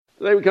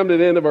Today we come to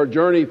the end of our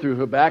journey through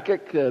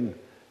Habakkuk, and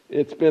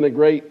it's been a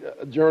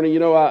great journey. You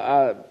know,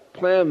 I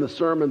plan the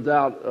sermons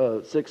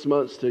out 6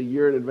 months to a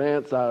year in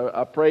advance.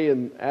 I pray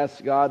and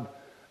ask God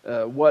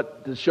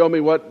to show me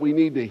what we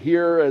need to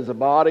hear as a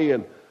body,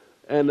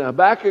 and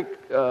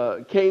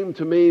Habakkuk came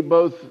to me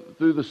both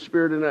through the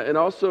Spirit and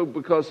also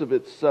because of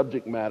its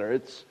subject matter.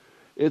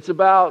 It's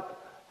about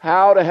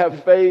how to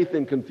have faith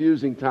in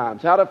confusing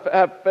times, how to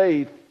have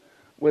faith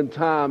when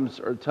times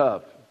are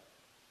tough.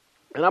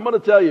 And I'm going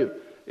to tell you,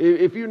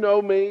 if you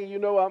know me, you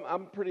know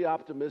I'm pretty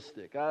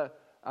optimistic.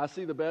 I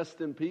see the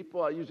best in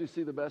people. I usually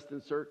see the best in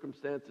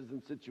circumstances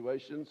and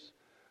situations.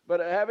 But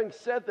having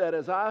said that,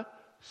 as I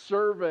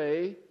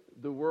survey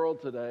the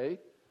world today,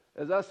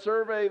 as I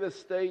survey the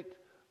state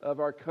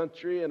of our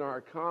country and our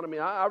economy,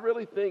 I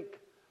really think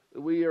that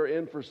we are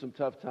in for some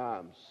tough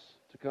times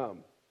to come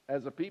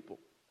as a people.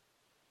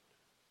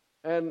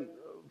 And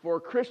for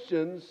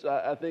Christians,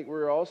 I think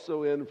we're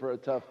also in for a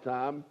tough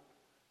time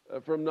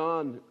from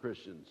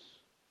non-Christians.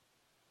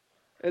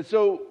 And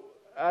so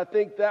I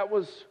think that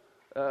was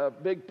a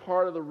big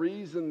part of the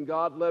reason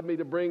God led me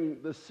to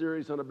bring this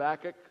series on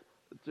Habakkuk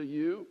to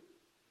you,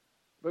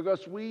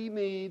 because we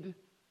need,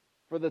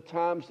 for the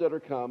times that are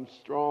come,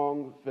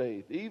 strong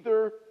faith.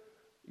 Either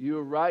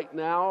you right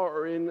now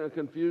are in a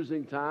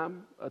confusing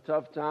time, a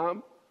tough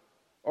time,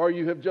 or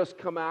you have just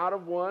come out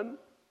of one,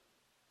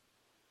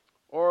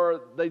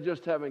 or they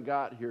just haven't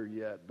got here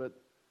yet. But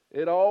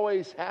it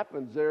always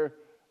happens. There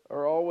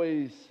are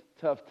always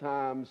tough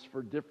times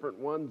for different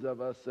ones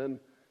of us,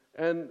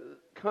 and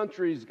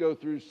countries go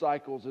through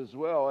cycles as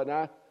well, and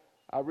I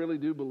really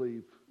do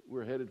believe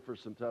we're headed for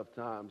some tough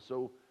times.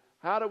 So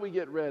how do we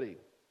get ready?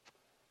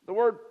 The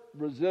word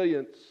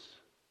resilience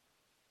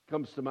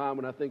comes to mind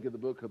when I think of the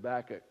book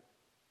Habakkuk.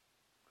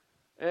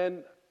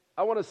 And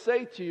I want to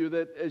say to you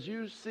that as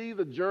you see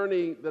the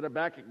journey that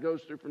Habakkuk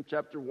goes through from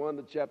chapter 1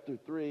 to chapter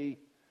 3,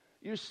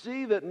 you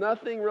see that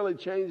nothing really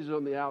changes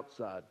on the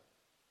outside.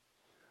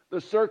 The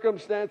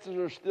circumstances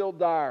are still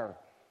dire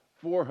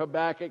for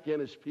Habakkuk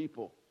and his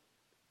people.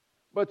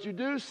 But you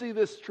do see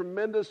this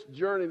tremendous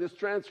journey, this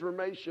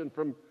transformation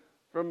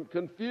from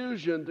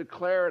confusion to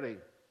clarity,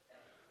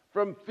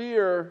 from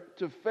fear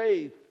to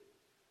faith,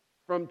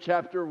 from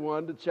chapter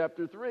 1 to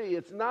chapter 3.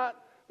 It's not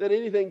that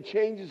anything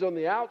changes on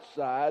the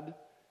outside,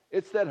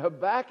 it's that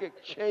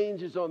Habakkuk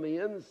changes on the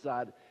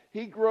inside.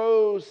 He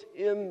grows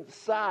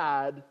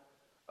inside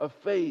a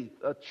faith,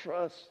 a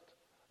trust,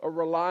 a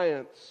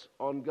reliance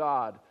on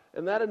God.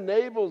 And that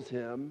enables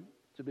him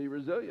to be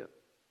resilient.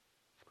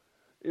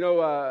 You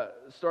know,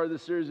 started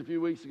this series a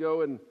few weeks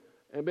ago, and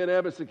Ben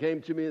Emerson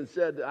came to me and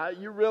said,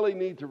 you really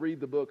need to read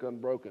the book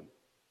Unbroken.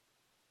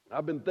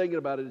 I've been thinking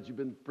about it as you've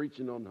been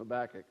preaching on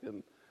Habakkuk.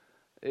 And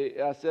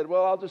I said,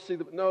 well, I'll just see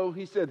the... No,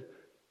 he said,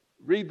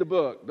 read the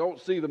book. Don't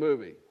see the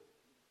movie.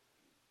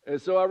 And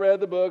so I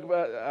read the book.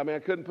 I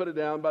couldn't put it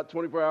down. About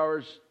 24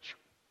 hours.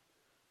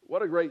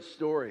 What a great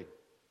story.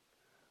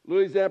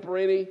 Louis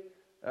Zamperini,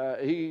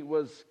 he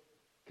was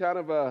kind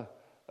of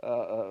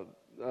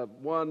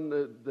one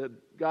that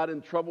got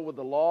in trouble with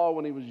the law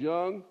when he was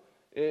young.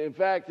 In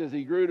fact, as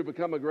he grew to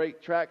become a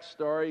great track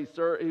star, he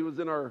was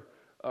in on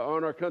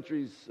our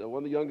country's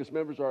one of the youngest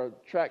members of our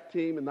track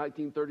team in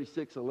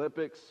 1936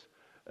 Olympics.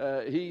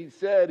 He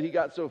said he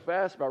got so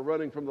fast by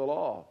running from the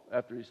law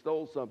after he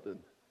stole something.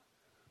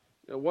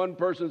 You know, one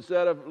person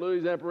said of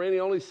Louis Zamperini,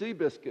 only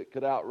Seabiscuit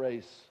could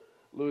outrace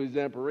Louis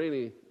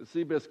Zamperini.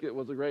 Seabiscuit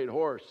was a great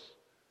horse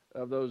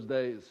of those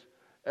days.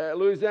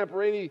 Louis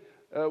Zamperini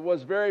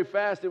was very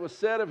fast. It was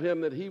said of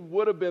him that he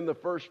would have been the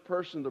first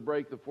person to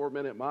break the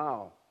 4-minute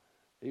mile.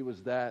 He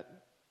was that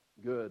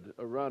good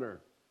a runner.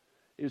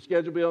 He was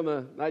scheduled to be on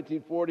the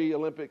 1940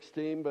 Olympics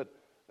team, but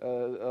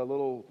a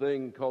little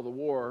thing called the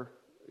war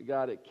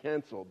got it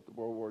canceled,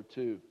 World War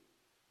II.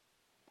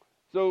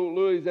 So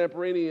Louis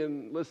Zamperini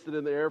enlisted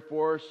in the Air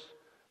Force.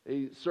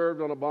 He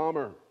served on a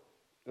bomber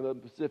in the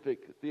Pacific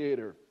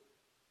Theater.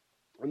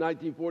 In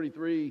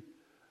 1943,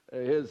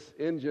 his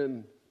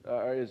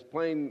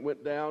plane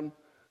went down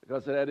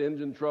because it had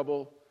engine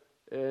trouble,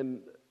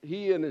 and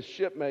he and his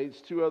shipmates,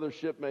 2 other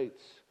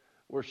shipmates,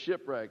 were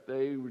shipwrecked.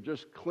 They were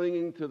just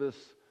clinging to this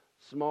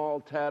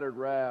small, tattered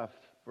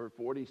raft for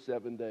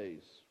 47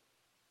 days.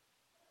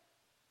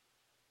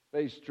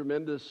 Faced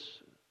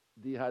tremendous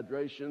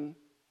dehydration,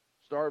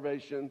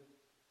 starvation.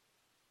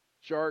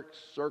 Sharks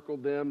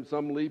circled them,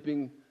 some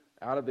leaping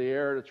out of the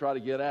air to try to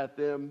get at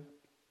them.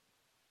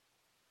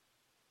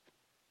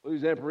 Louis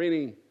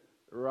Zamperini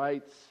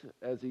writes,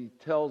 as he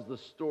tells the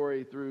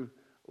story through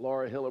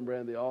Laura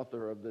Hillenbrand, the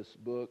author of this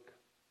book,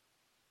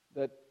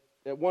 that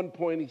at one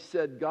point he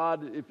said,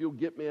 God, if you'll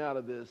get me out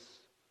of this,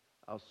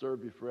 I'll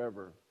serve you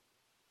forever.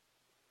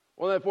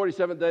 On that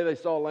 47th day, they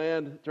saw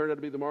land. It turned out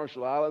to be the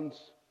Marshall Islands.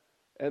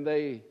 And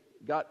they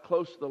got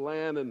close to the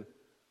land, and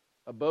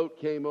a boat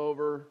came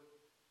over,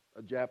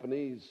 a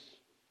Japanese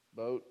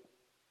boat,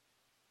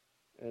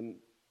 and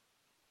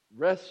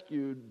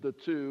rescued the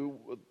 2.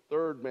 A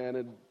third man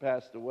had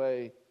passed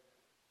away.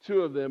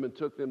 2 of them, and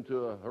took them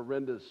to a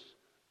horrendous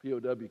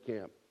POW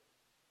camp.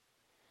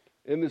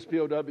 In this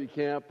POW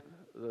camp,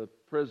 The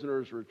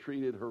prisoners were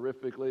treated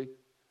horrifically,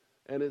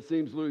 and it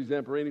seems Louis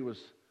Zamperini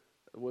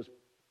was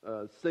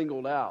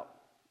singled out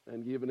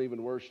and given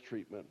even worse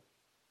treatment.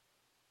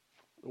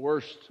 The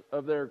worst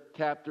of their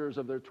captors,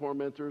 of their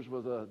tormentors,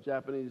 was a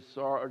Japanese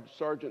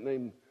sergeant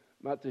named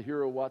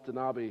Matsuhiro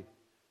Watanabe,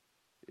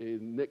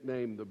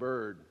 nicknamed the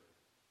Bird.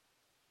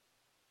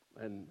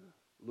 And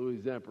Louis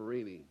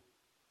Zamperini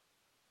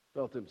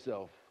felt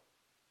himself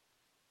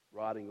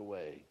rotting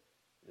away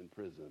in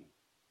prison.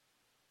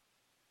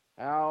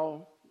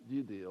 How do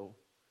you deal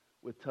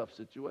with tough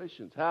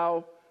situations?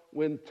 How,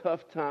 when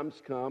tough times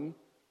come,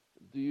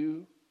 do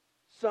you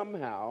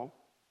somehow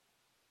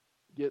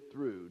get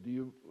through?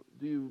 Do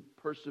you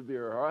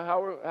persevere? Or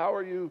how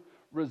are you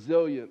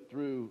resilient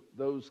through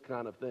those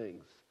kind of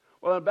things?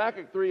 Well, in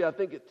Habakkuk 3, I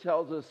think it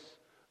tells us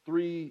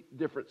 3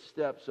 different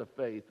steps of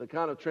faith, the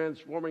kind of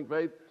transforming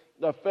faith,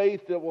 the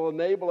faith that will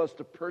enable us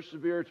to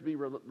persevere, to be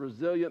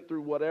resilient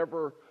through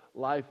whatever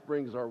life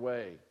brings our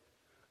way.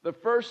 The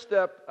first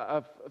step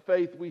of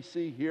faith we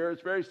see here,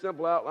 it's a very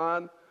simple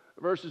outline.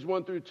 Verses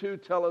 1 through 2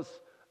 tell us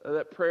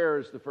that prayer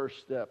is the first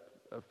step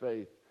of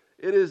faith.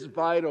 It is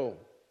vital.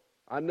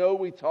 I know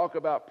we talk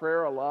about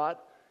prayer a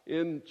lot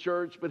in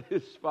church, but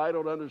it's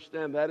vital to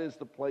understand that is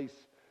the place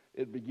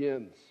it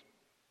begins.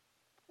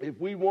 If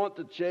we want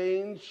to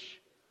change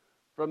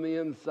from the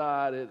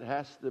inside, it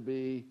has to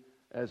be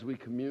as we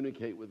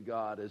communicate with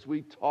God, as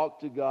we talk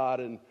to God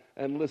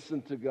and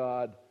listen to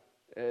God.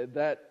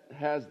 That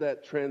has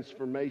that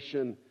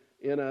transformation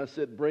in us.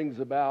 It brings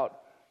about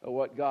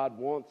what God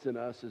wants in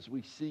us as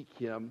we seek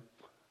Him.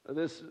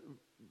 This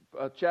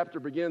chapter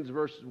begins,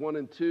 verses 1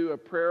 and 2, a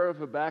prayer of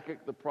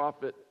Habakkuk the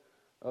prophet,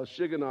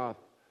 Shigionoth.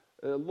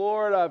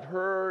 Lord, I've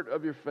heard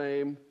of your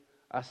fame.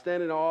 I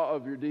stand in awe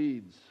of your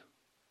deeds.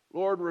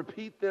 Lord,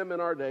 repeat them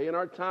in our day. In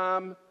our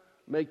time,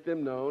 make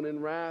them known. In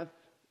wrath,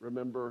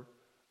 remember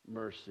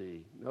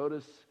mercy.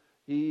 Notice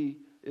he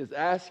is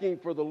asking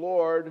for the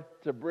Lord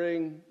to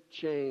bring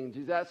change.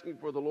 He's asking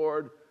for the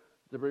Lord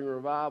to bring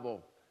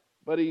revival.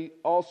 But he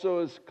also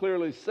is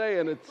clearly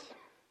saying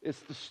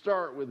it's to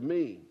start with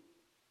me.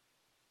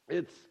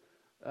 It's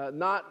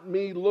not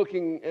me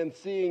looking and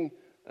seeing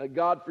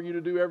God for you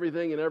to do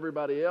everything and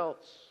everybody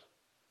else.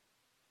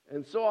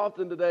 And so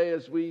often today,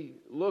 as we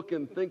look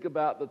and think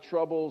about the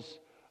troubles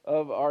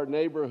of our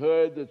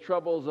neighborhood, the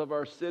troubles of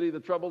our city, the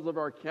troubles of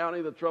our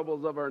county, the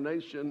troubles of our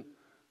nation,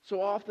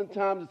 so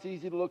oftentimes it's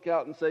easy to look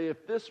out and say,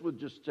 if this would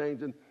just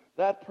change and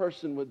that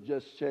person would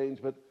just change.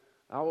 But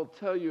I will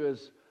tell you,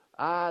 as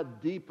I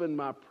deepen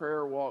my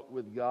prayer walk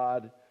with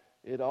God,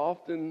 it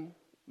often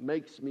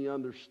makes me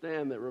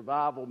understand that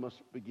revival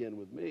must begin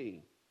with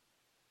me.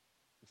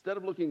 Instead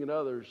of looking at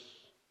others,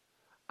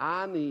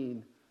 I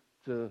need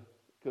to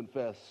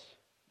confess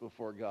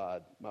before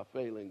God my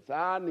failings.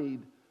 I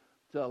need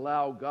to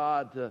allow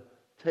God to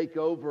take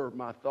over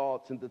my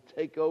thoughts and to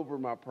take over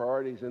my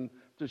priorities and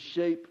to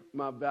shape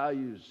my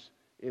values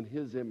in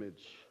His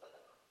image.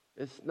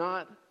 It's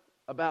not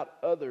about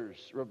others.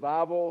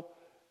 Revival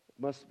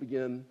must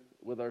begin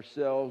with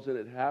ourselves, and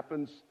it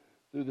happens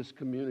through this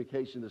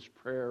communication, this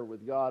prayer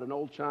with God. An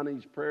old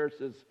Chinese prayer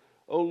says,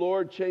 "O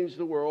Lord, change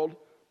the world.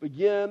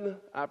 Begin,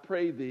 I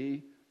pray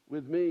thee,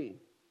 with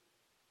me."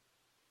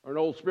 Or an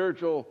old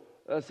spiritual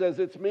says,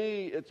 it's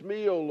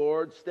me, O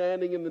Lord,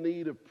 standing in the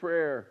need of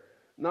prayer.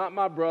 Not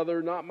my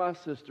brother, not my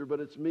sister, but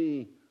it's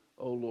me,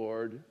 O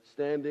Lord,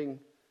 standing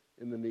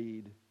in the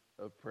need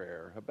of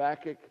prayer.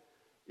 Habakkuk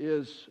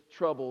is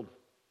troubled,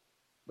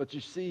 but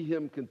you see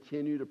him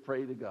continue to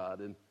pray to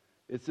God. And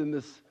it's in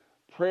this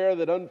prayer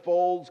that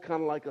unfolds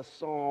kind of like a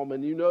psalm.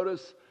 And you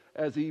notice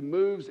as he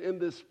moves in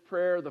this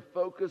prayer, the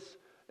focus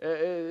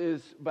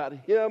is about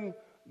him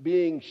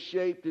being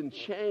shaped and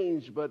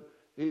changed, but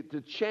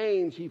to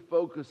change, he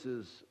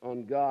focuses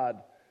on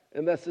God.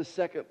 And that's the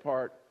second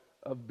part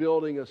of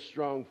building a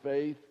strong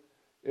faith.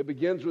 It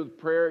begins with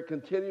prayer. It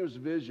continues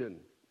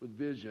with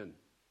vision.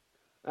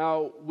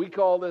 Now, we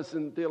call this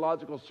in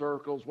theological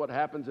circles, what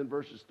happens in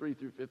verses 3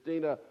 through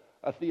 15,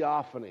 a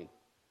theophany.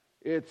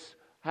 It's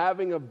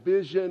having a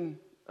vision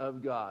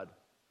of God.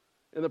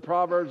 In the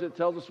Proverbs, it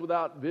tells us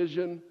without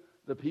vision,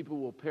 the people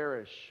will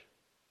perish.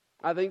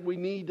 I think we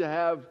need to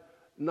have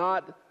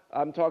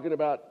I'm talking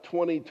about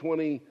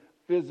 2020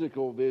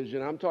 physical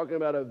vision. I'm talking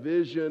about a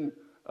vision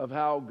of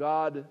how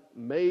God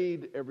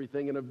made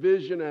everything and a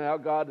vision of how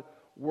God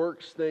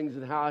works things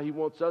and how He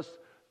wants us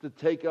to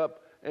take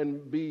up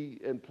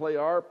and play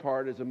our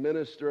part as a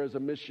minister, as a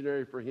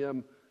missionary for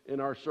Him in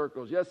our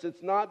circles. Yes,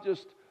 it's not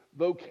just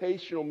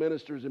vocational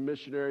ministers and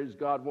missionaries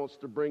God wants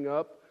to bring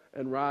up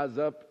and rise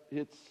up.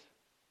 It's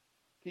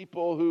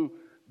people who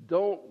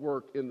don't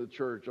work in the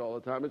church all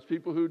the time. It's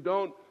people who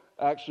don't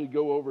actually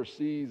go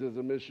overseas as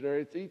a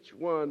missionary. It's each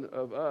one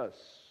of us,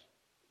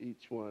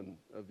 each one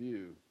of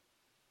you.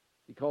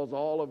 He calls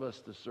all of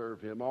us to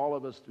serve Him, all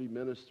of us to be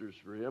ministers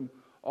for Him,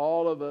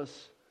 all of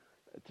us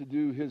to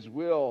do His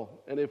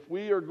will. And if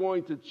we are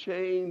going to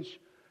change,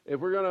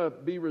 if we're going to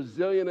be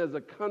resilient as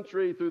a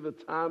country through the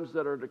times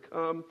that are to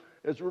come,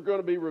 as we're going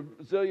to be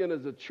resilient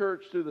as a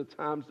church through the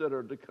times that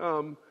are to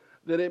come,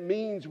 then it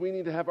means we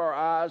need to have our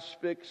eyes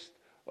fixed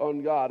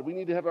on God. We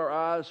need to have our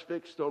eyes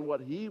fixed on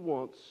what He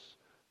wants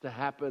to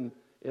happen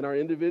in our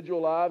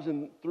individual lives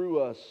and through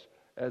us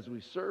as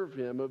we serve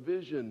Him. A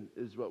vision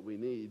is what we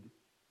need.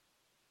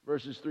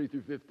 Verses 3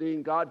 through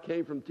 15, God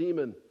came from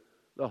Teman,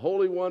 the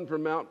Holy One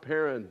from Mount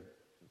Paran.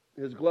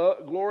 His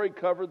glory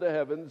covered the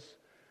heavens,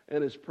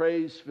 and His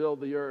praise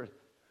filled the earth.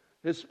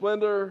 His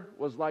splendor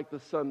was like the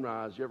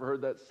sunrise. You ever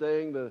heard that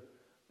saying, the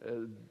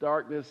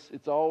darkness,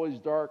 it's always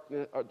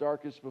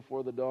darkest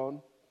before the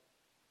dawn?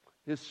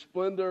 His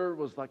splendor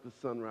was like the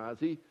sunrise.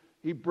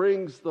 He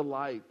brings the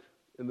light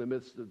in the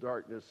midst of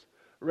darkness.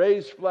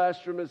 Rays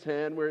flashed from His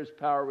hand where His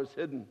power was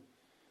hidden.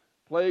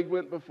 Plague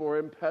went before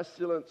Him.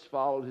 Pestilence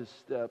followed His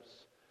steps.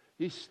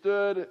 He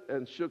stood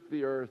and shook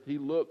the earth. He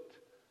looked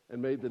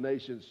and made the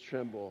nations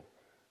tremble.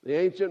 The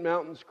ancient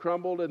mountains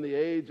crumbled and the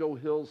age-old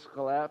hills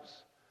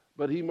collapsed,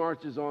 but He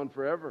marches on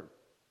forever.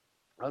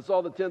 I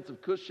saw the tents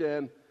of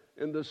Cushan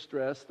in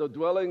distress, the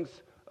dwellings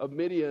of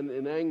Midian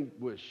in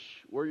anguish.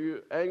 Were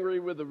you angry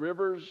with the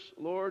rivers,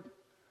 Lord?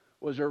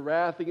 Was your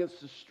wrath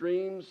against the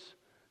streams?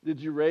 Did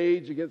you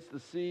rage against the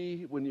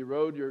sea when you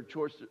rode your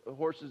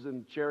horses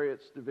and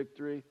chariots to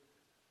victory?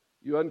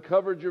 You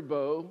uncovered your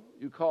bow.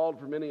 You called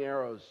for many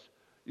arrows.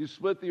 You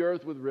split the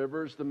earth with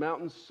rivers. The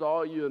mountains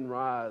saw you and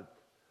writhed.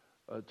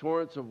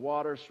 Torrents of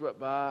water swept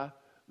by.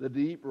 The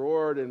deep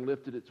roared and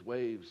lifted its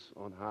waves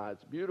on high.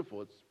 It's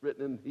beautiful. It's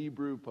written in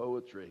Hebrew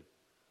poetry.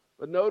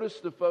 But notice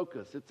the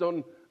focus. It's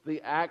on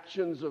the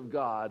actions of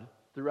God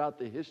throughout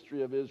the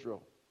history of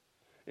Israel.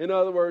 In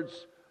other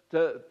words,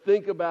 to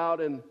think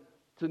about and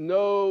to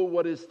know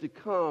what is to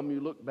come, you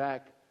look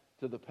back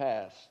to the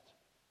past.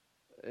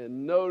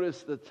 And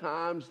notice the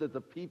times that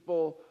the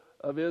people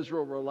of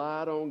Israel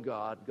relied on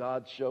God,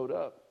 God showed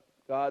up.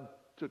 God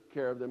took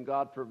care of them.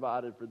 God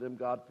provided for them.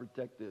 God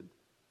protected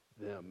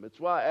them. It's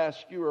why I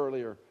asked you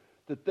earlier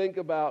to think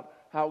about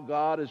how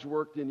God has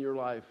worked in your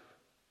life,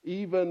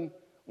 even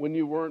when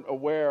you weren't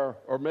aware,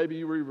 or maybe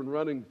you were even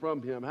running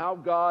from Him. How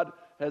God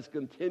has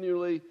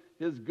continually,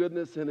 His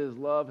goodness and His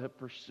love have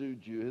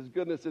pursued you. His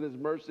goodness and His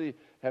mercy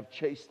have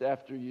chased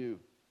after you.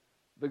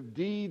 The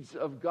deeds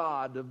of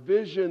God, the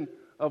vision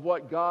of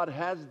what God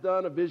has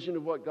done, a vision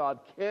of what God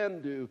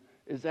can do,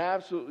 is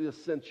absolutely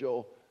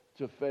essential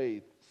to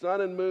faith.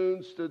 Sun and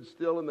moon stood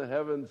still in the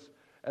heavens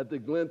at the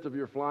glint of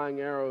your flying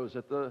arrows,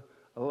 at the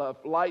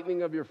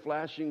lightning of your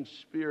flashing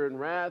spear. In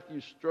wrath you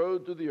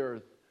strode through the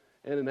earth,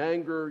 and in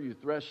anger you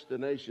threshed the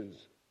nations.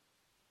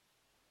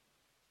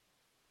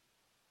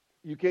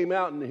 You came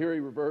out, and here he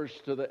refers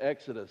to the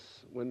Exodus,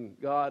 when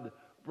God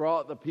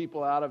brought the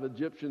people out of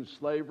Egyptian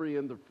slavery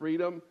into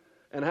freedom,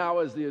 and how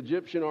as the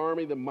Egyptian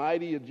army, the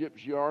mighty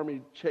Egyptian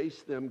army,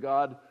 chased them,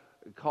 God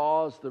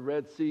caused the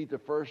Red Sea to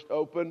first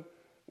open,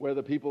 where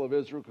the people of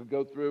Israel could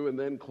go through, and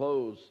then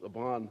close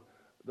upon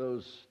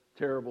those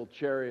terrible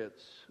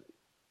chariots.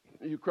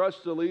 You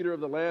crushed the leader of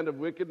the land of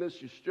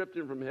wickedness. You stripped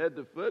him from head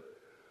to foot.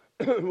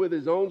 With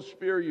his own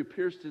spear, you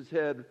pierced his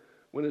head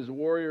when his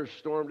warriors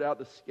stormed out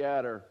to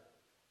scatter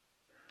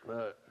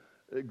us,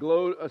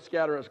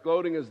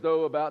 gloating as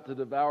though about to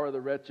devour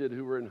the wretched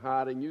who were in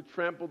hiding. You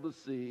trampled the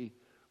sea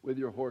with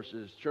your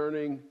horses,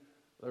 churning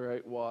the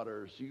great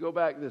waters. You go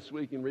back this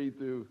week and read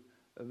through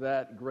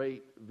that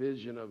great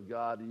vision of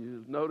God.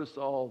 You notice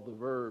all the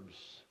verbs.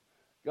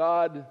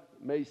 God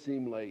may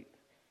seem late,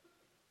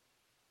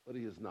 but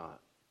He is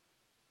not.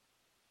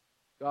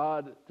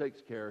 God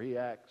takes care. He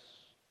acts.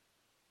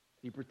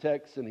 He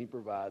protects and He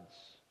provides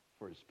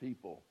for His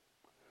people.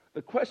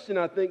 The question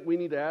I think we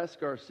need to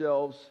ask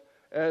ourselves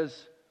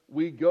as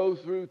we go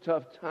through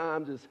tough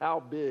times is, how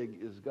big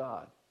is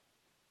God?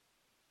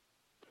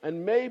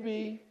 And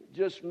maybe,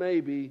 just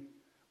maybe,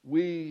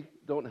 we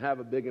don't have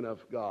a big enough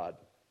God.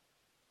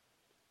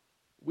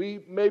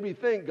 We maybe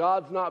think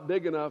God's not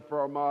big enough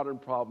for our modern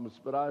problems,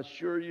 but I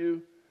assure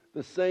you,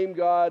 the same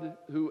God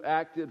who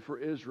acted for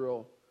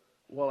Israel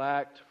will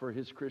act for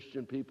His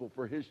Christian people,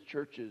 for His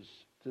churches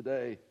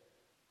today.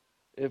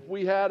 If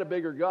we had a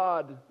bigger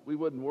God, we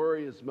wouldn't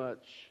worry as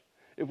much.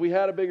 If we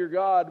had a bigger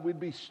God, we'd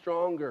be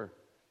stronger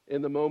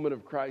in the moment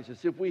of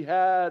crisis. If we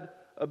had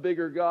a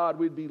bigger God,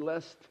 we'd be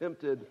less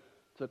tempted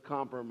to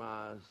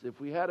compromise.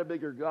 If we had a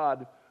bigger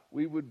God,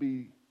 we would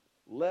be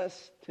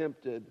less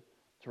tempted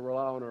to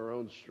rely on our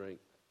own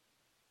strength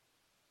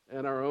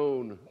and our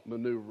own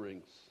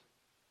maneuverings.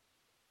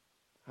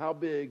 How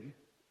big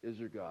is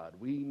your God?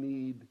 We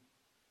need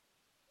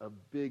a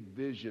big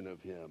vision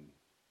of Him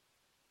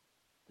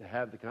to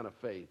have the kind of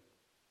faith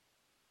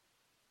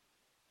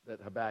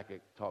that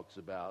Habakkuk talks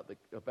about, that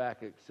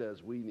Habakkuk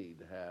says we need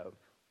to have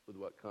with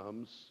what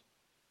comes.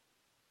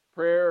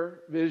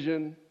 Prayer,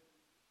 vision,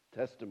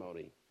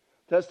 testimony.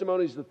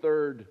 Testimony is the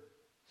third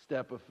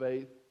step of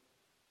faith.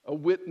 A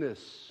witness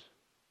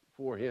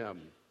for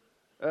Him.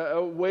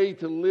 A way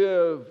to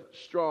live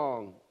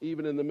strong,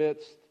 even in the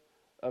midst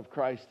of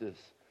crisis.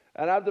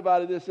 And I've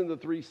divided this into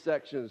three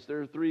sections.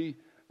 There are three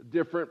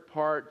different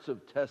parts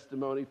of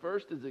testimony.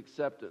 First is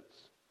acceptance.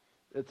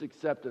 It's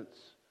acceptance.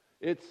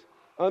 It's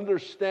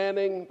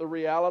understanding the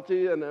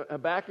reality, and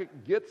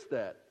Habakkuk gets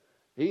that.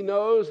 He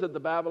knows that the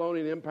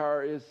Babylonian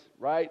Empire is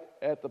right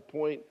at the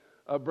point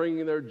of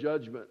bringing their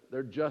judgment,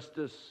 their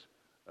justice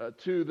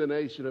to the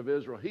nation of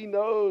Israel. He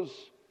knows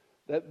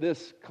that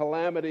this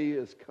calamity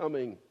is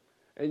coming.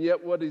 And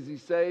yet what does he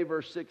say?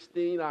 Verse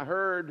 16, I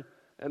heard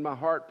and my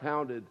heart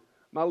pounded.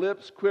 My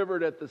lips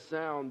quivered at the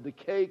sound.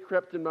 Decay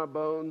crept in my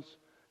bones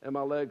and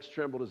my legs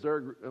trembled.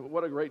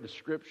 What a great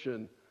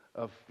description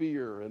of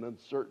fear and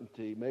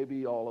uncertainty.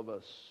 Maybe all of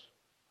us,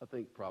 I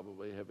think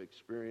probably, have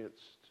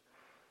experienced.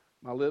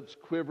 My lips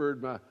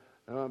quivered,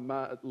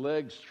 my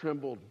legs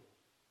trembled.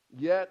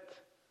 Yet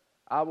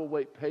I will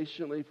wait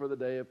patiently for the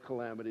day of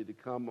calamity to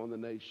come on the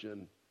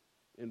nation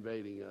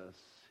invading us.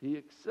 He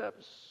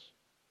accepts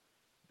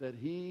that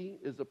he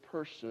is a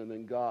person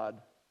and God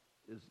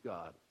is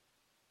God.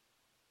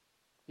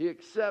 He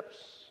accepts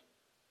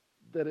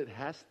that it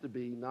has to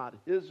be not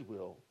his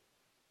will,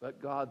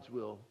 but God's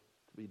will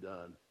to be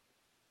done.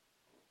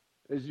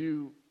 As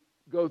you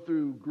go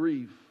through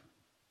grief,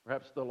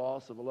 perhaps the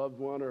loss of a loved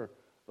one or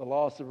the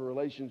loss of a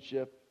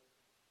relationship,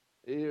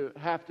 you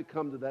have to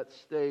come to that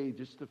stage.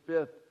 It's the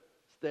fifth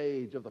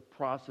stage of the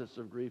process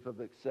of grief, of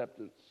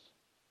acceptance.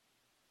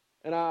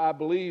 And I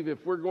believe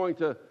if we're going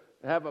to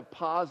have a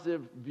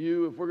positive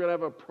view, if we're going to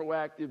have a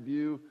proactive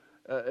view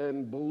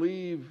and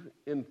believe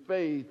in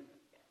faith,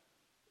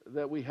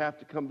 that we have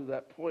to come to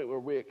that point where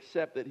we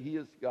accept that he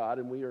is God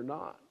and we are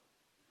not.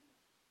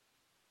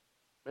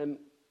 And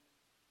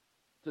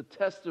to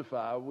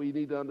testify, we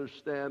need to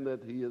understand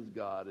that he is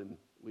God and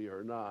we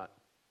are not.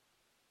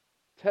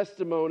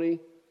 Testimony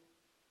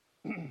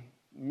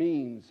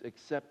means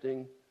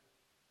accepting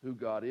who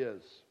God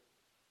is.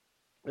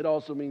 It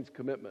also means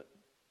commitment.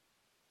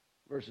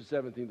 Verses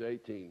 17 to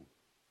 18.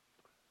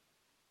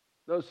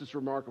 Notice this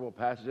remarkable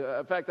passage.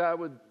 In fact, I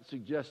would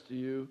suggest to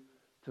you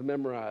to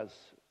memorize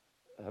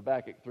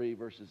Habakkuk 3,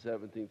 verses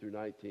 17 through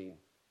 19.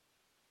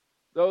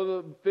 Though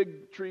the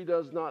fig tree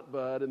does not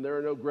bud, and there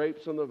are no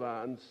grapes on the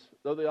vines,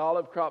 though the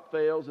olive crop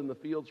fails and the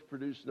fields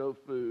produce no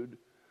food,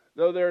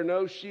 though there are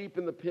no sheep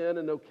in the pen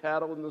and no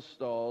cattle in the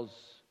stalls,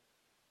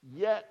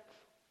 yet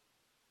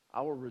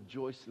I will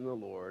rejoice in the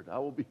Lord. I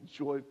will be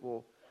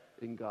joyful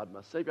in God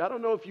my Savior. I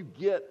don't know if you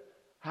get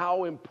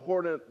how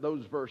important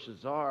those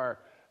verses are.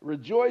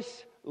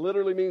 Rejoice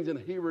literally means in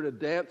Hebrew to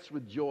dance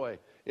with joy.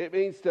 It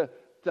means to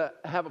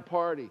have a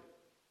party,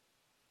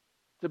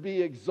 to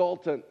be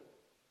exultant,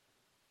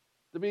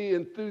 to be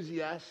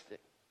enthusiastic.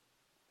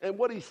 And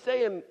what he's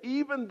saying,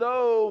 even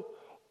though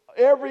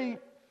every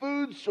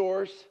food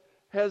source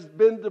has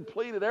been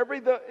depleted,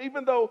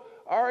 even though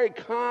our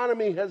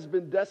economy has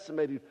been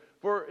decimated,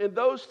 for in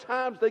those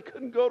times they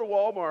couldn't go to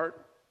Walmart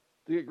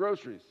to get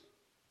groceries.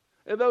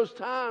 In those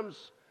times,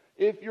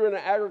 if you're in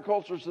an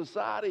agricultural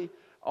society,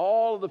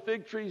 all of the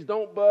fig trees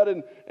don't bud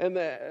and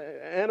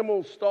the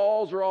animal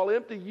stalls are all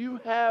empty. You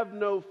have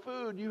no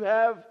food. You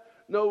have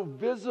no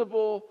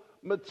visible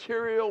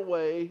material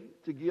way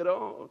to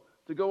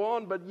go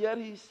on. But yet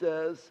he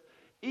says,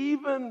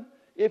 even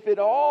if it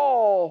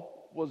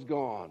all was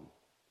gone,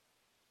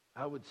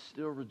 I would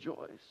still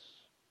rejoice.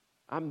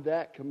 I'm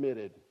that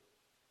committed.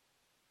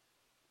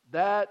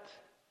 That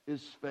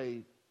is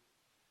faith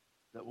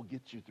that will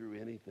get you through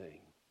anything.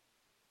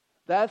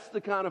 That's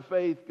the kind of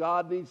faith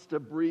God needs to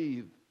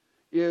breathe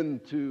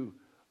into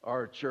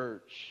our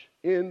church,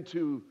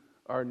 into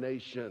our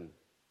nation.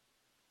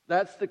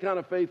 That's the kind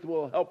of faith that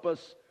will help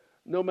us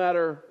no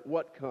matter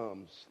what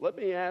comes. Let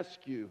me ask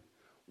you,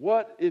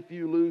 what if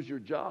you lose your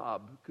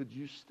job? Could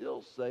you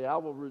still say, I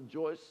will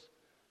rejoice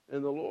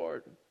in the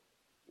Lord?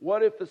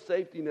 What if the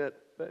safety net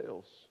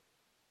fails?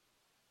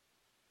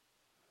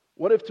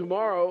 What if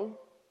tomorrow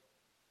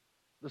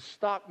the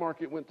stock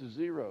market went to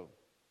zero?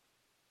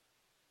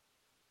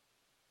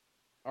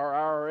 Our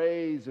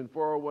IRAs and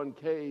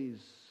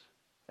 401ks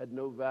had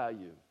no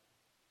value.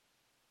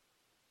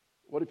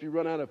 What if you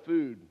run out of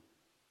food?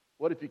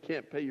 What if you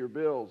can't pay your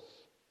bills?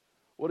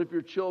 What if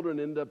your children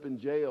end up in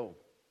jail?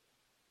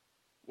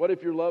 What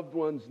if your loved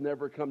ones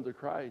never come to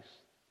Christ?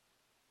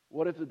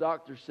 What if the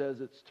doctor says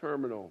it's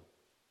terminal?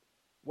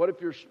 What if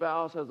your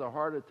spouse has a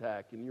heart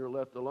attack and you're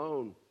left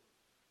alone?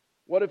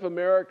 What if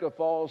America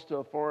falls to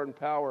a foreign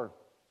power?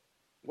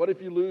 What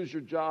if you lose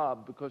your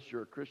job because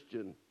you're a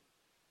Christian?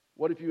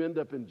 What if you end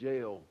up in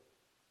jail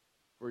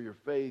for your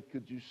faith?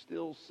 Could you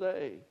still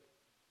say,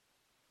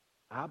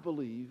 I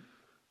believe,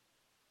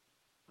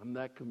 I'm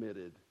that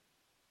committed,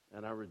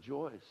 and I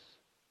rejoice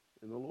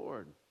in the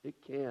Lord? It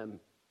can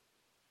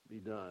be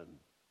done.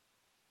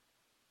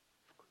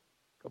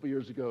 A couple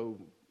years ago,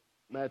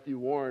 Matthew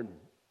Warren,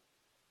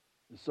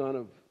 the son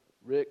of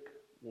Rick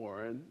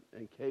Warren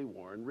and Kay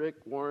Warren. Rick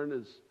Warren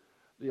is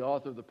the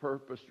author of The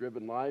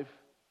Purpose-Driven Life,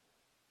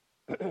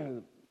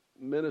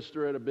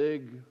 minister at a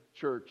big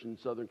church in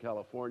Southern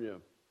California.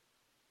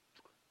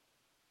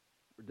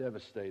 We're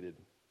devastated.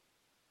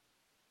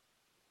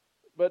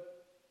 But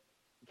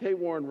Kay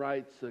Warren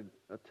writes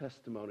a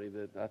testimony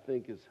that I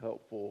think is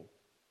helpful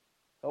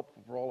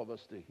for all of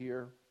us to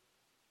hear,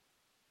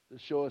 to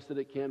show us that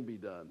it can be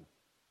done.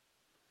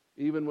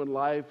 Even when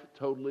life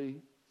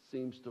totally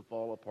seems to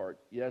fall apart.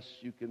 Yes,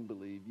 you can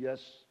believe.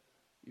 Yes,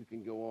 you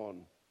can go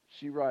on.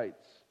 She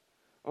writes,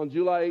 on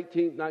July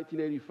 18,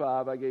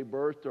 1985, I gave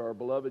birth to our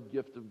beloved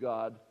gift of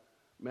God,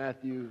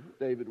 Matthew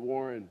David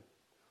Warren.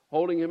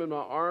 Holding him in my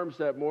arms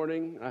that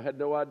morning, I had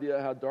no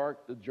idea how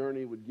dark the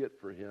journey would get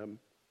for him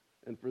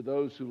and for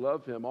those who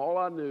love him. All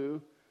I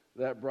knew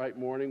that bright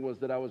morning was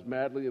that I was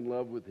madly in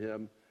love with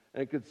him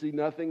and could see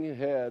nothing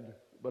ahead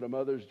but a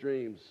mother's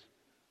dreams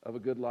of a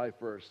good life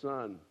for her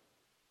son.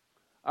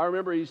 I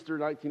remember Easter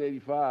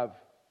 1985.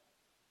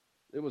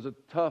 It was a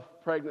tough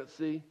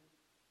pregnancy.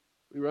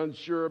 We were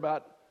unsure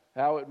about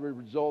how it would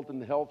result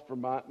in health for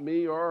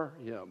me or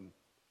him.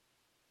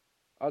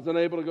 I was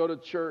unable to go to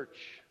church.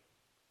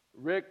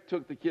 Rick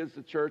took the kids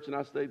to church, and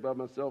I stayed by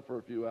myself for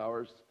a few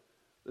hours.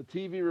 The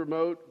TV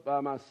remote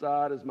by my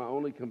side is my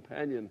only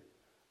companion.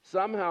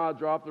 Somehow I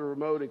dropped the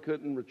remote and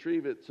couldn't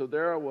retrieve it, so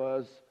there I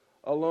was,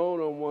 alone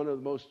on one of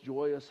the most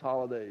joyous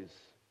holidays,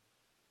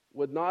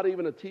 with not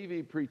even a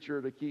TV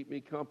preacher to keep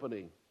me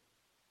company,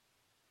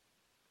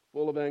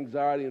 full of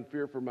anxiety and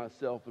fear for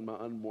myself and my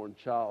unborn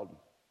child.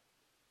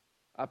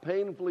 I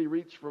painfully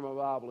reached for my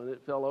Bible, and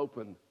it fell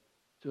open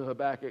to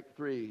Habakkuk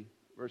 3,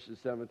 verses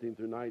 17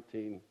 through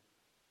 19.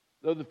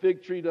 Though the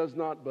fig tree does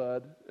not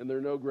bud, and there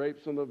are no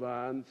grapes on the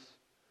vines,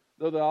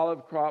 though the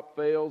olive crop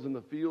fails and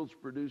the fields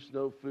produce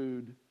no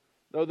food,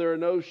 though there are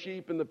no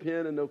sheep in the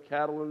pen and no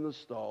cattle in the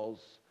stalls,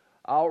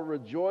 I'll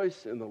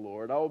rejoice in the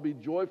Lord. I will be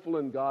joyful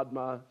in God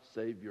my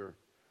Savior.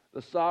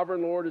 The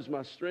sovereign Lord is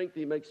my strength.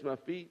 He makes my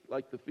feet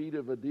like the feet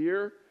of a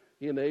deer.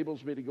 He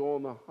enables me to go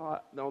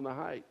on the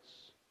heights.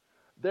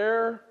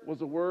 There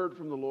was a word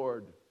from the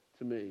Lord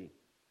to me.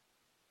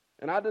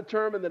 And I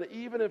determined that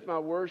even if my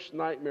worst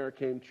nightmare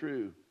came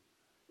true,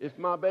 if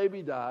my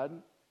baby died,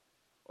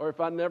 or if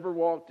I never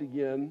walked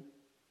again,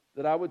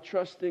 that I would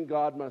trust in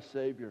God my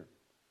Savior.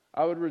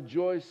 I would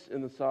rejoice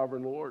in the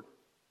sovereign Lord.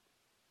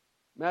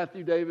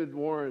 Matthew David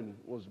Warren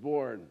was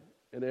born,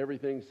 and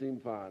everything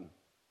seemed fine.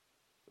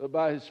 But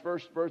by his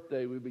first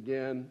birthday, we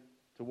began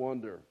to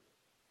wonder.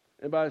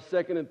 And by his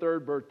second and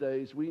third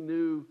birthdays, we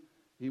knew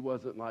he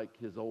wasn't like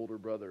his older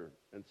brother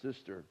and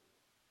sister.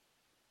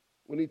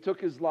 When he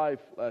took his life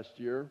last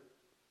year,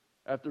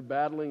 after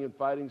battling and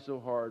fighting so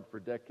hard for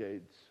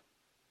decades,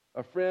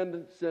 a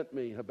friend sent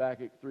me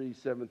Habakkuk 3,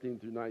 17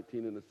 through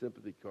 19 in a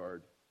sympathy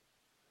card.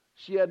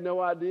 She had no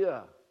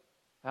idea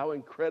how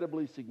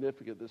incredibly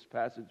significant this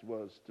passage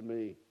was to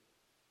me,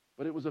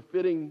 but it was a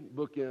fitting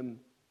bookend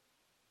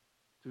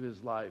to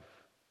his life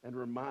and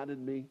reminded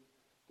me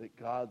that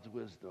God's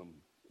wisdom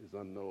is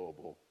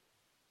unknowable.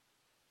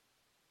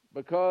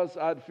 Because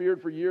I'd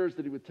feared for years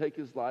that he would take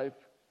his life,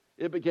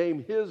 it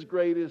became his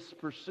greatest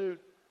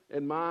pursuit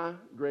and my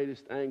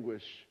greatest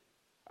anguish.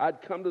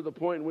 I'd come to the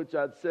point in which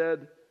I'd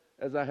said,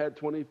 as I had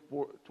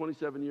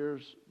 27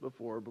 years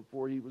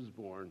before he was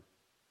born,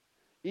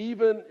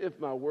 even if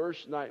my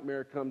worst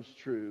nightmare comes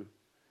true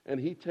and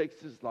he takes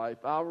his life,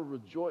 I will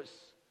rejoice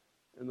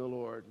in the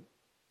Lord.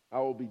 I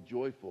will be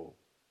joyful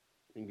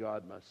in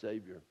God my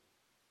Savior.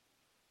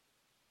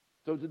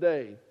 So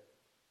today,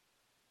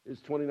 his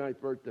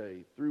 29th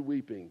birthday, through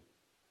weeping,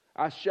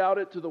 I shout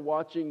it to the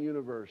watching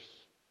universe.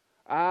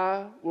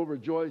 I will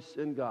rejoice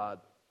in God.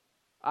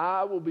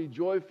 I will be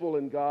joyful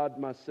in God,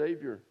 my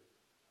Savior.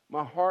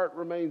 My heart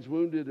remains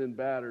wounded and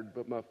battered,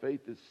 but my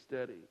faith is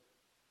steady.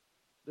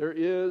 There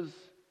is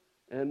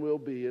and will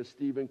be, as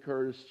Stephen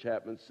Curtis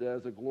Chapman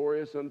says, a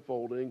glorious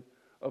unfolding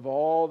of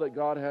all that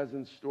God has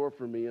in store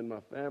for me and my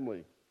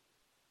family.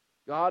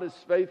 God is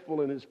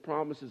faithful in his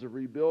promises of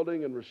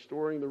rebuilding and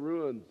restoring the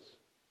ruins.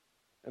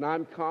 And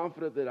I'm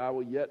confident that I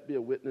will yet be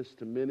a witness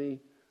to many,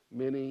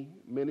 many,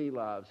 many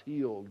lives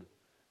healed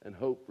and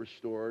hope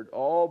restored,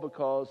 all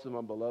because of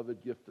my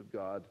beloved gift of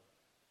God,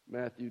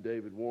 Matthew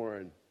David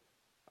Warren.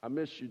 I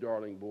miss you,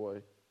 darling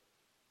boy,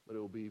 but it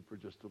will be for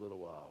just a little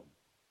while.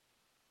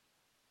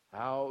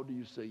 How do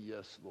you say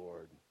yes,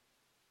 Lord,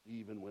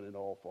 even when it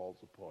all falls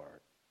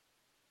apart?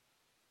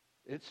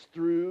 It's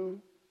through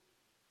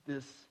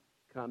this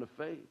kind of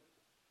faith.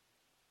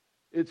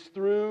 It's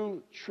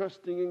through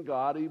trusting in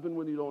God even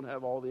when you don't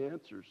have all the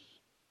answers.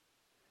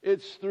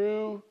 It's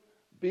through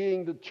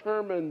being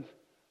determined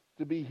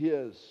to be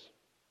his.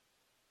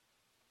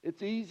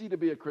 It's easy to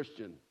be a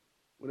Christian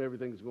when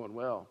everything's going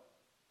well.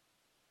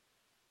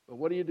 But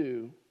what do you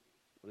do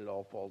when it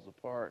all falls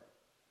apart?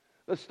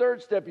 The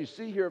third step you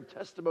see here of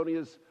testimony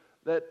is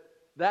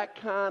that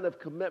kind of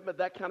commitment,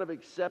 that kind of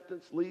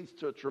acceptance leads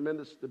to a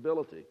tremendous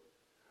stability.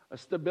 A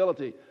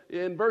stability.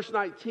 In verse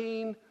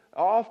 19,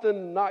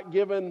 often not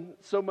given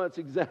so much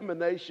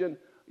examination,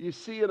 you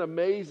see an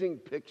amazing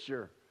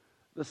picture.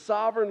 The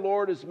sovereign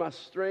Lord is my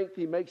strength.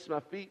 He makes my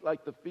feet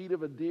like the feet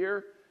of a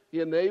deer. He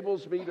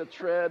enables me to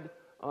tread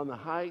on the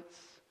heights.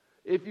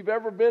 If you've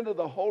ever been to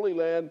the Holy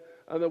Land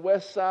on the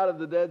west side of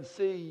the Dead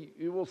Sea,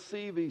 you will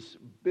see these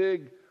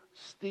big,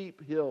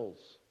 steep hills,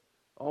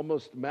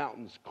 almost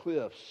mountains,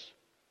 cliffs,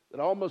 that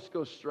almost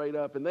go straight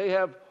up. And they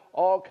have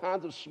all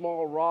kinds of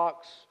small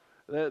rocks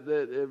that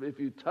if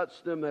you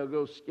touch them, they'll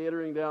go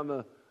scattering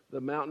down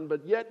the mountain.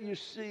 But yet you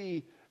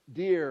see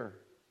deer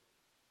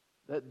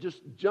that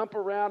just jump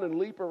around and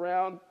leap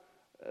around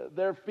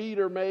Their feet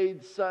are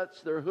made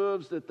such, their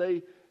hooves, that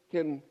they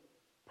can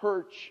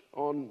perch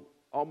on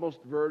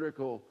almost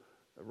vertical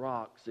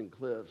rocks and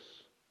cliffs.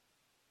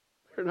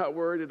 They're not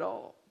worried at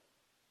all,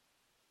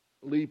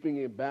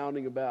 leaping and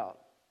bounding about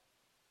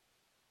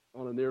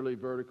on a nearly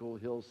vertical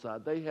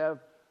hillside. They have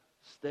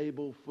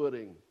stable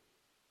footing.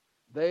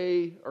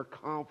 They are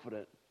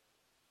confident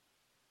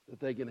that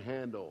they can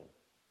handle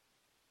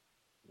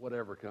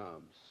whatever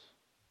comes.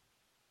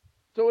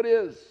 So it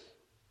is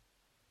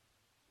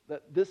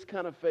that this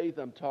kind of faith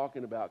I'm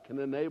talking about can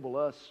enable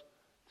us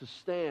to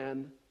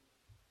stand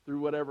through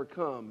whatever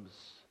comes,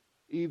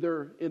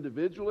 either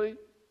individually,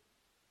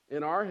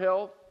 in our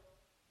health,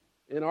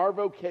 in our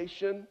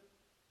vocation,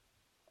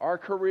 our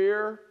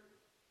career,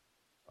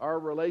 our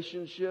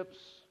relationships,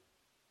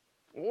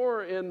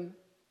 or in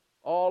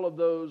all of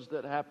those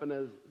that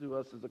happen to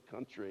us as a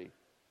country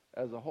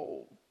as a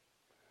whole.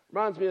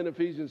 Reminds me in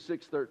Ephesians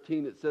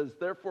 6:13, it says,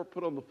 "Therefore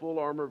put on the full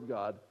armor of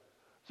God,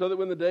 so that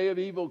when the day of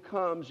evil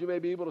comes, you may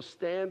be able to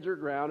stand your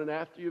ground, and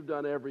after you've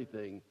done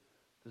everything,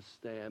 to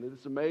stand."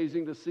 It's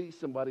amazing to see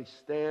somebody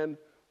stand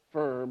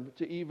firm,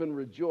 to even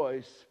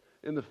rejoice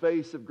in the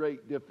face of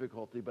great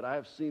difficulty. But I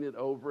have seen it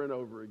over and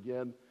over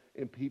again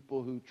in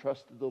people who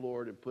trusted the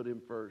Lord and put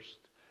Him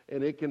first.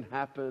 And it can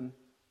happen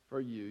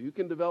for you. You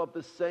can develop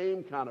the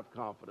same kind of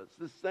confidence,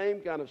 the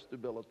same kind of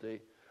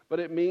stability. But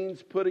it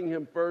means putting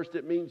Him first.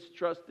 It means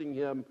trusting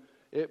Him.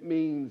 It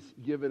means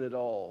giving it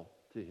all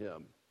to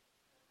Him.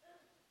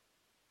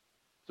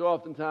 So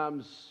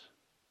oftentimes,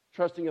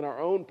 trusting in our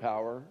own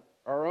power,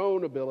 our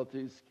own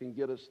abilities can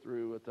get us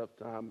through a tough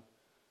time.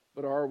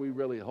 But are we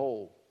really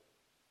whole?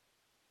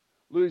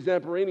 Louis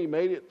Zamperini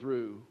made it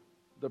through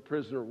the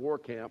prisoner of war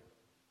camp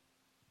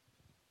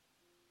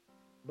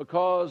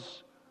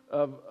because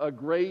of a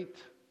great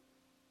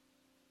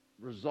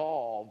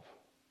resolve,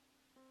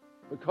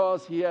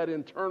 because he had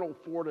internal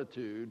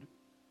fortitude.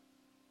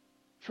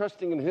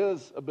 Trusting in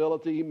his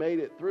ability, he made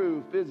it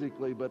through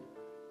physically, but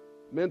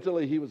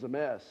mentally he was a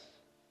mess.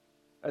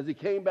 As he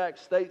came back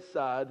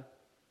stateside,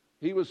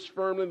 he was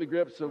firmly in the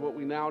grips of what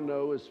we now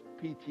know as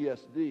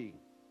PTSD.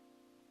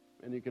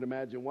 And you can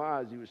imagine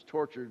why, as he was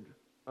tortured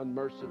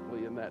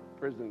unmercifully in that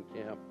prison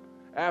camp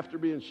after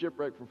being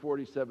shipwrecked for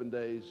 47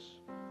 days.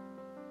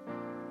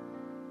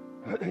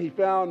 He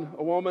found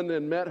a woman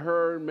and met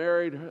her and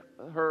married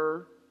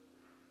her,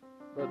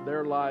 but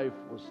their life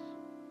was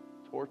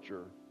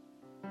torture.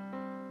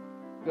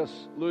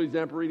 Because Louis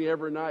Zamperini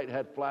every night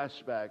had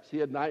flashbacks. He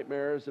had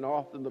nightmares, and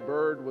often the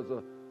bird was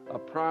a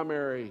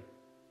primary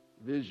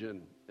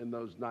vision in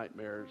those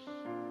nightmares.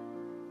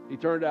 He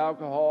turned to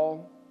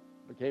alcohol,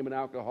 became an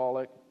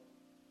alcoholic.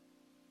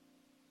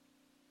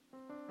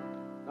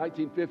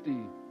 1950,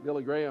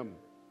 Billy Graham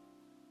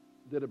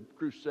did a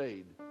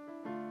crusade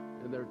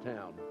in their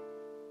town.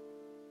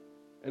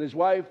 And his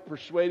wife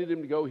persuaded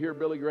him to go hear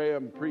Billy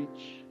Graham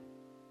preach.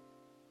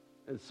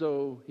 And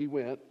so he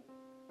went.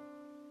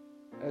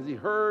 As he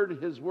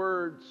heard his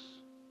words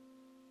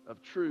of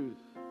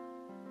truth,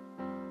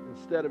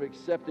 instead of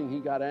accepting, he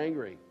got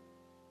angry.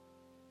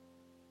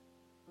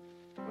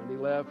 When he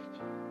left,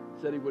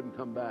 he said he wouldn't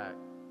come back.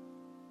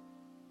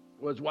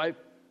 Well, his wife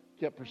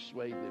kept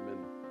persuading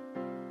him,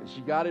 and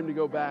she got him to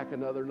go back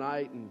another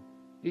night. And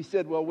he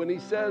said, well, when he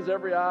says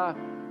every eye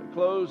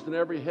closed and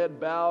every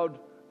head bowed,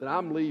 then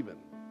I'm leaving.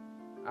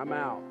 I'm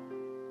out.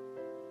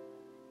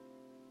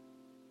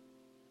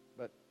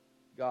 But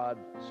God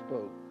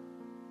spoke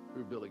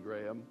through Billy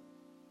Graham.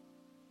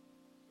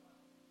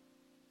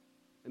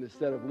 And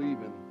instead of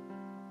leaving,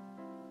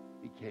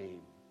 he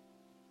came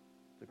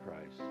to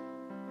Christ.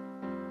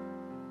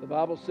 The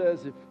Bible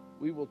says if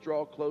we will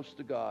draw close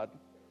to God,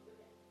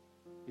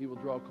 He will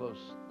draw close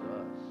to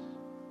us.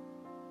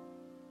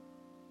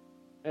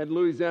 And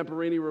Louis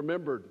Zamperini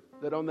remembered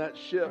that on that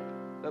ship,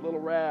 that little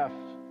raft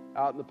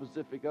out in the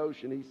Pacific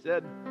Ocean, he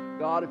said,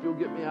 God, if you'll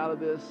get me out of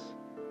this,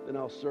 then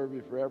I'll serve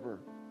you forever.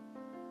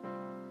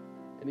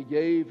 And he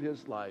gave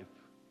his life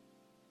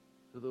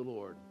to the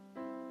Lord.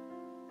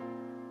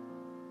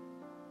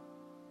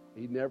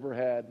 He never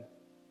had,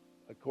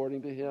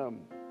 according to him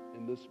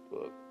in this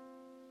book,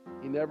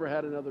 he never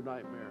had another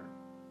nightmare.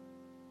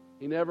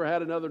 He never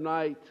had another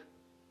night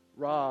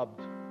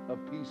robbed of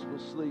peaceful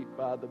sleep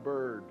by the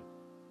bird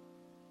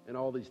and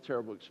all these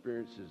terrible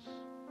experiences.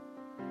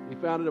 He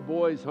founded a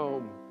boys'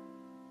 home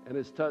and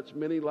has touched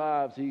many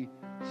lives. He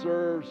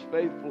serves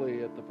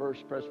faithfully at the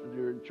First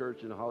Presbyterian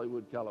Church in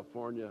Hollywood,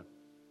 California.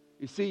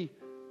 You see,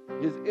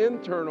 his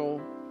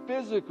internal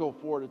physical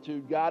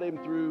fortitude got him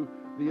through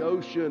the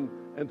ocean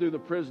and through the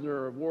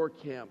prisoner of war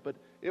camp. But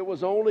it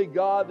was only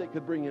God that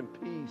could bring him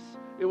peace.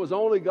 It was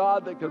only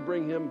God that could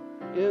bring him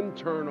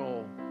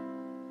internal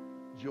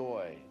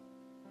joy.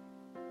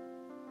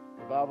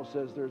 The Bible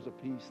says there's a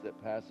peace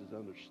that passes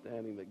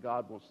understanding that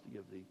God wants to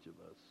give to each of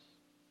us,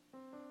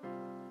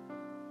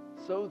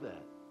 so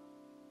that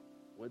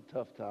when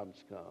tough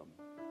times come,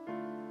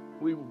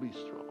 we will be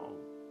strong.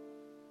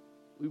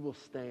 We will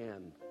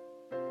stand.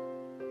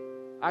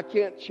 I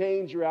can't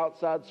change your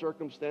outside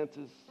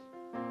circumstances,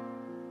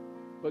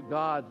 but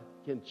God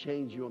can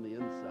change you on the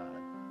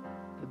inside.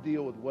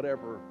 deal with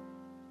whatever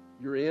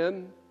you're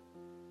in,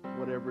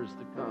 whatever is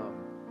to come.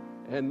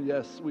 And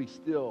yes, we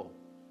still,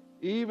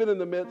 even in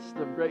the midst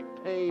of great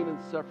pain and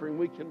suffering,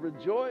 we can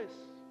rejoice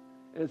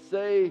and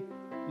say,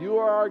 you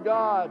are our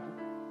God.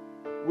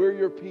 We're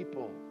your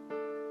people.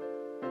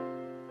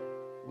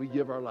 We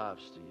give our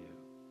lives to you.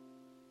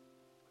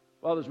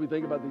 Father, as we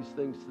think about these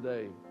things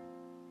today,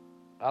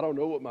 I don't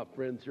know what my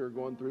friends here are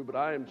going through, but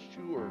I am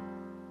sure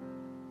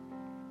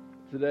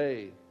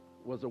today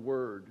was a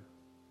word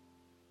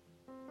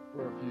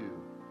for a few.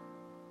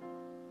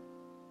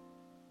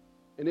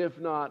 And if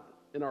not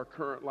in our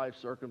current life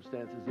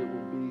circumstances, it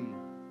will be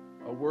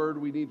a word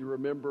we need to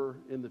remember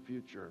in the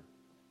future.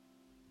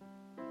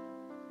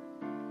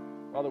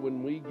 Father,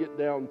 when we get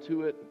down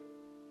to it,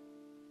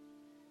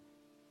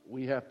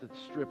 we have to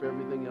strip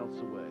everything else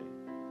away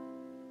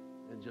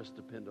and just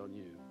depend on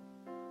you.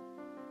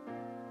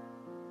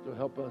 So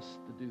help us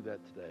to do that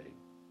today.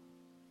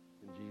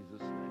 In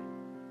Jesus' name,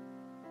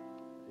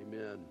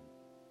 amen.